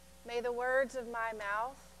May the words of my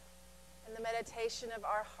mouth and the meditation of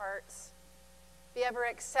our hearts be ever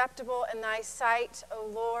acceptable in thy sight, O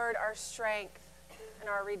Lord, our strength and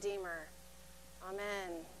our Redeemer.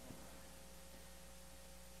 Amen.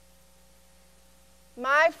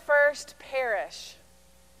 My first parish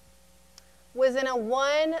was in a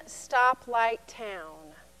one-stoplight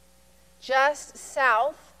town just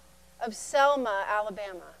south of Selma,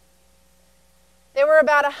 Alabama. There were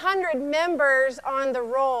about 100 members on the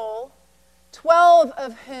roll, 12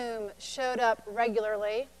 of whom showed up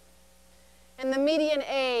regularly, and the median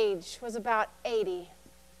age was about 80.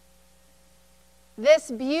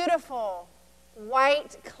 This beautiful,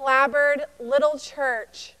 white, clapboard little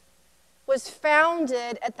church was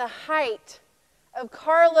founded at the height of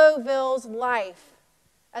Carloville's life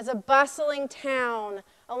as a bustling town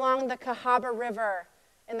along the Cahaba River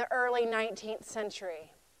in the early 19th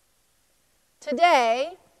century.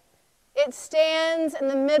 Today, it stands in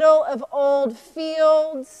the middle of old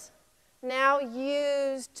fields, now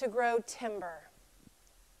used to grow timber.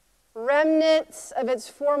 Remnants of its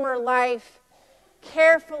former life,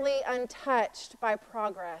 carefully untouched by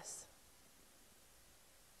progress.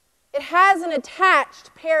 It has an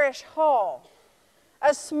attached parish hall,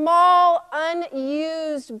 a small,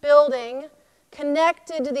 unused building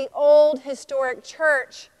connected to the old historic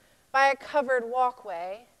church by a covered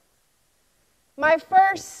walkway. My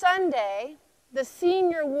first Sunday, the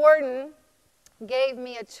senior warden gave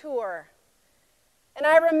me a tour, and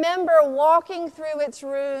I remember walking through its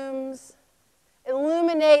rooms,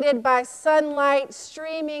 illuminated by sunlight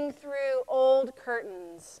streaming through old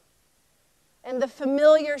curtains, and the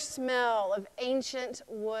familiar smell of ancient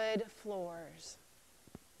wood floors.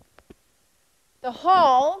 The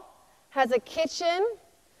hall has a kitchen,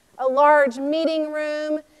 a large meeting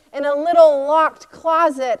room, and a little locked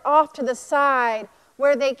closet off to the side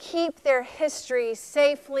where they keep their history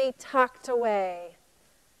safely tucked away.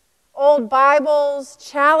 Old Bibles,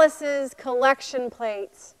 chalices, collection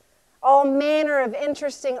plates, all manner of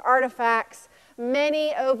interesting artifacts,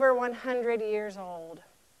 many over 100 years old.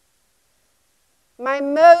 My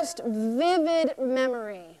most vivid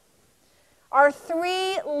memory are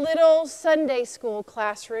 3 little Sunday school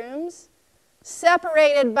classrooms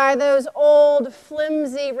separated by those old,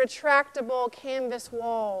 flimsy, retractable canvas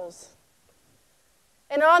walls.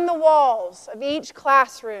 And on the walls of each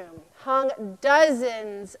classroom hung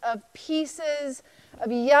dozens of pieces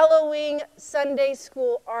of yellowing Sunday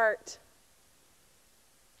school art.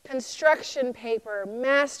 Construction paper,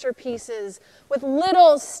 masterpieces with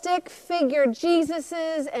little stick-figure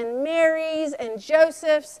Jesuses and Marys and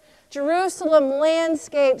Josephs, Jerusalem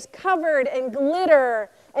landscapes covered in glitter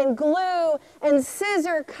and glue and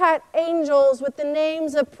scissor-cut angels with the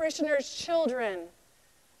names of parishioners' children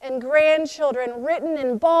and grandchildren written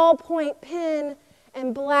in ballpoint pen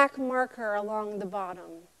and black marker along the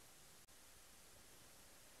bottom.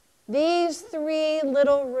 These 3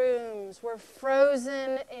 little rooms were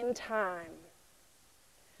frozen in time,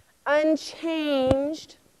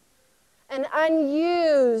 unchanged and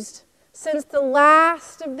unused since the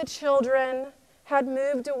last of the children had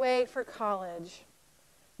moved away for college,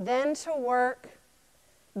 then to work,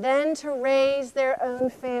 then to raise their own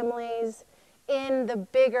families in the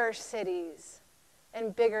bigger cities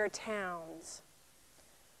and bigger towns.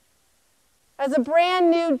 As a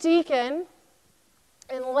brand new deacon,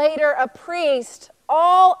 and later a priest,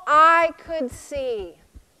 all I could see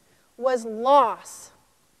was loss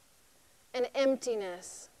and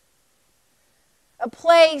emptiness. A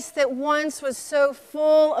place that once was so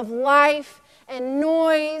full of life and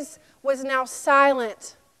noise was now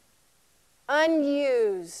silent,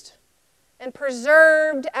 unused, and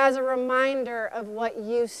preserved as a reminder of what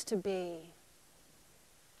used to be.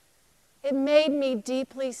 It made me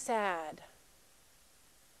deeply sad.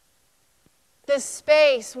 This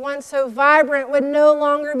space, once so vibrant, would no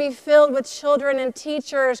longer be filled with children and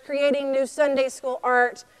teachers creating new Sunday school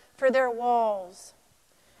art for their walls.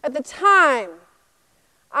 At the time,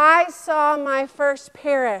 I saw my first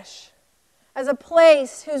parish as a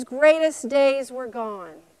place whose greatest days were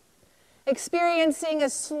gone, experiencing a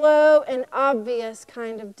slow and obvious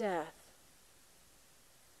kind of death.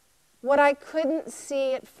 What I couldn't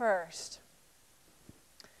see at first,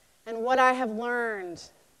 and what I have learned,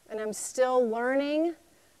 and I'm still learning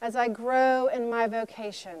as I grow in my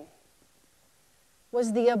vocation,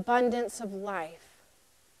 was the abundance of life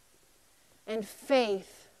and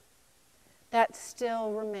faith that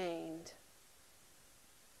still remained.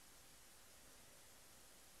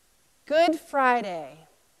 Good Friday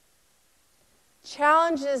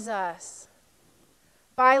challenges us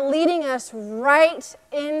by leading us right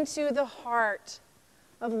into the heart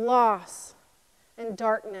of loss and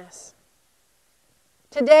darkness.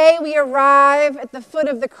 Today we arrive at the foot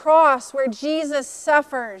of the cross where Jesus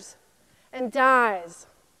suffers and dies.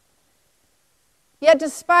 Yet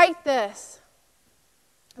despite this,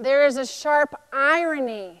 there is a sharp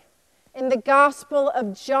irony in the Gospel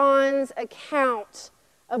of John's account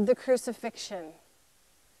of the crucifixion.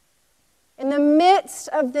 In the midst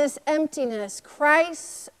of this emptiness,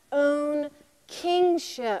 Christ's own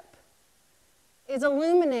kingship is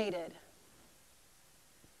illuminated.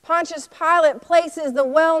 Pontius Pilate places the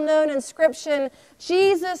well-known inscription,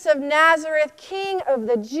 "Jesus of Nazareth, King of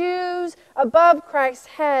the Jews," above Christ's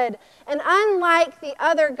head. And unlike the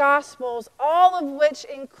other Gospels, all of which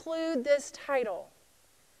include this title,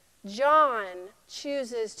 John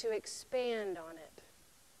chooses to expand on it.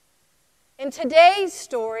 In today's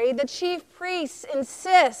story, the chief priests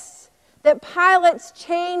insists that Pilate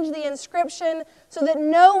change the inscription so that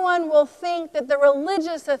no one will think that the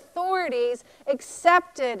religious authorities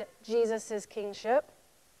accepted Jesus' kingship.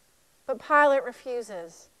 But Pilate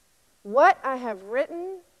refuses. "What I have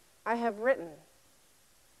written, I have written."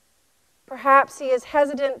 Perhaps he is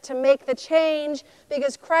hesitant to make the change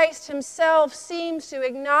because Christ himself seems to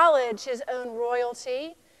acknowledge his own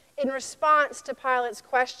royalty in response to Pilate's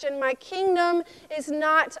question, "My kingdom is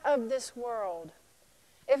not of this world.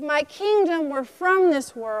 If my kingdom were from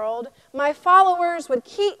this world, my followers would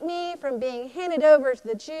keep me from being handed over to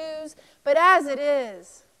the Jews. But as it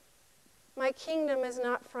is, my kingdom is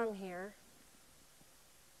not from here."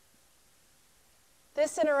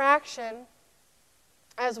 This interaction,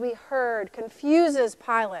 as we heard, confuses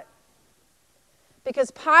Pilate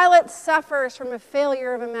because Pilate suffers from a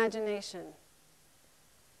failure of imagination.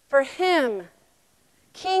 For him,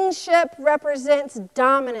 kingship represents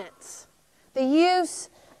dominance, the use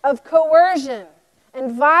of coercion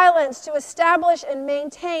and violence to establish and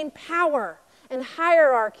maintain power and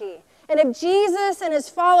hierarchy. And if Jesus and his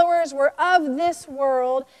followers were of this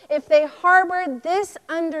world, if they harbored this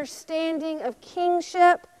understanding of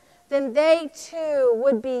kingship, then they too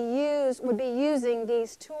would be using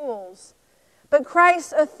these tools. But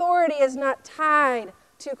Christ's authority is not tied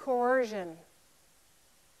to coercion.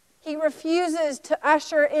 He refuses to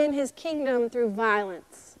usher in his kingdom through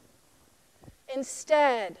violence.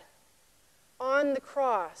 Instead, on the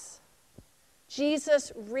cross,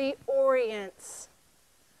 Jesus reorients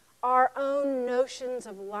our own notions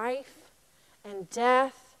of life and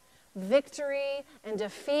death, victory and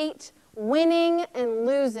defeat, winning and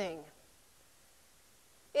losing.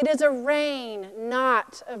 It is a reign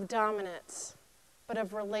not of dominance, but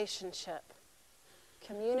of relationship,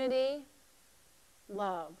 community,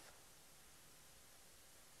 love.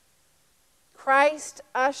 Christ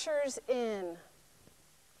ushers in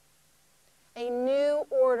a new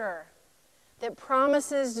order that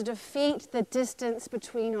promises to defeat the distance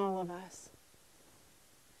between all of us.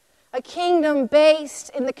 A kingdom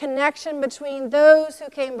based in the connection between those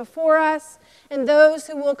who came before us and those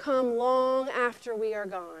who will come long after we are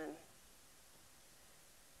gone.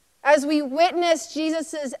 As we witness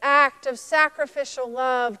Jesus' act of sacrificial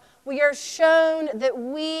love, we are shown that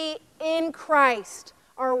we in Christ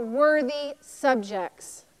are worthy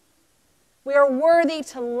subjects. We are worthy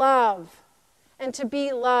to love and to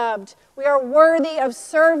be loved. We are worthy of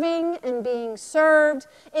serving and being served.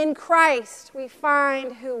 In Christ, we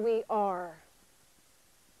find who we are.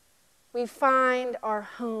 We find our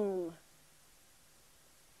home.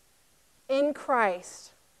 In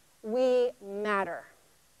Christ, we matter.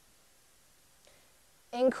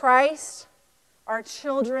 In Christ, our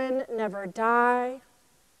children never die.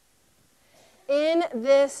 In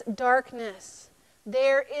this darkness,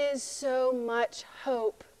 there is so much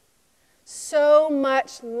hope, so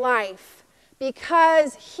much life,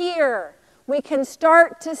 because here we can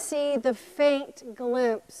start to see the faint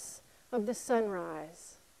glimpse of the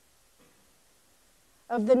sunrise,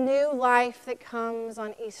 of the new life that comes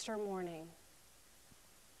on Easter morning.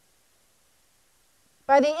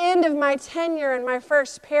 By the end of my tenure in my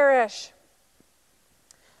first parish,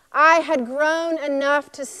 I had grown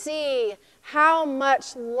enough to see how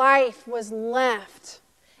much life was left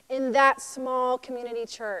in that small community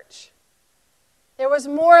church. There was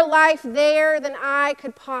more life there than I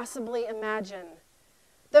could possibly imagine.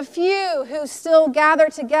 The few who still gather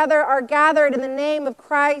together are gathered in the name of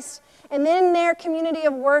Christ, and in their community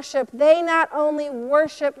of worship, they not only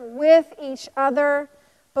worship with each other,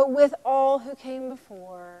 but with all who came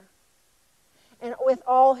before, and with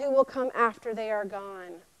all who will come after they are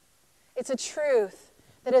gone. It's a truth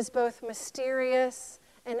that is both mysterious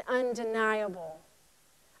and undeniable.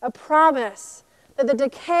 A promise that the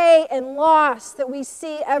decay and loss that we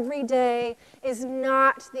see every day is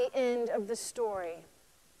not the end of the story.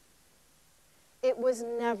 it was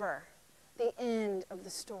never the end of the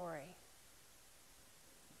story.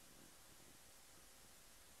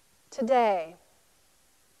 Today,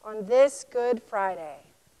 on this Good Friday,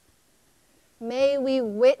 may we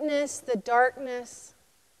witness the darkness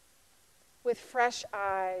with fresh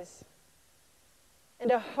eyes and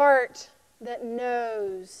a heart that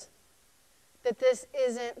knows that this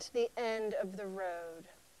isn't the end of the road.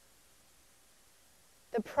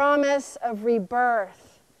 The promise of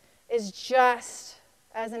rebirth is just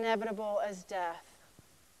as inevitable as death,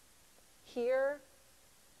 here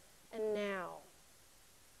and now.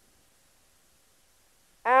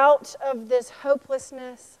 Out of this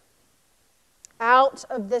hopelessness, out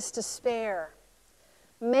of this despair,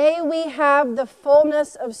 may we have the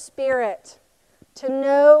fullness of spirit to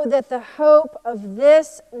know that the hope of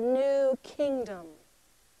this new kingdom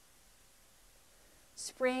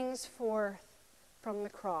springs forth from the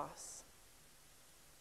cross.